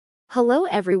Hello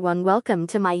everyone, welcome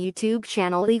to my YouTube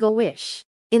channel Eagle Wish.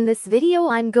 In this video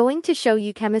I'm going to show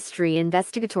you Chemistry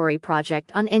Investigatory project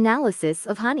on analysis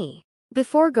of honey.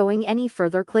 Before going any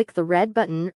further, click the red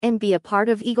button and be a part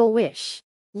of Eagle Wish.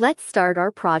 Let's start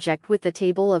our project with the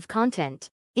table of content,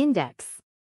 index.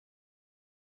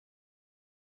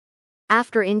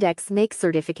 After index, make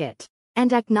certificate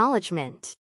and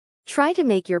acknowledgement. Try to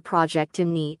make your project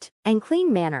in neat and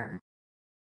clean manner.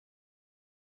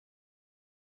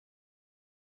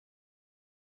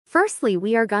 Firstly,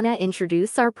 we are gonna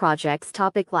introduce our project's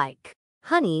topic like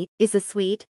honey is a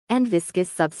sweet and viscous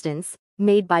substance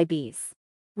made by bees.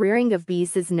 Rearing of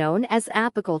bees is known as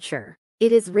apiculture.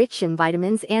 It is rich in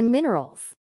vitamins and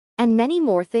minerals. And many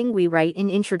more things we write in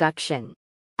introduction.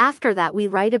 After that we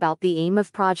write about the aim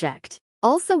of project.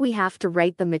 Also we have to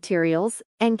write the materials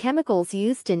and chemicals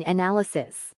used in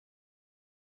analysis.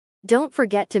 Don't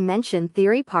forget to mention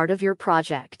theory part of your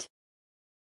project.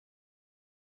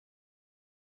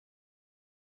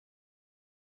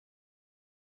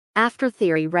 After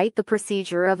theory, write the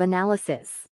procedure of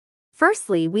analysis.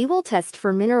 Firstly, we will test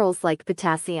for minerals like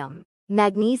potassium,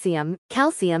 magnesium,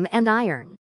 calcium and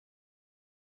iron.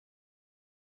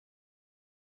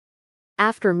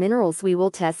 After minerals, we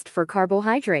will test for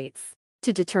carbohydrates.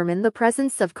 To determine the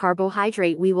presence of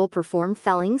carbohydrate, we will perform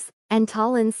Fellings and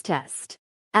Tollens test.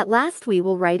 At last, we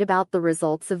will write about the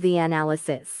results of the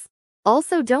analysis.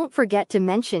 Also, don't forget to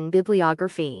mention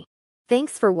bibliography.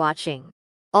 Thanks for watching.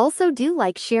 Also do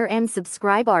like, share and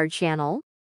subscribe our channel.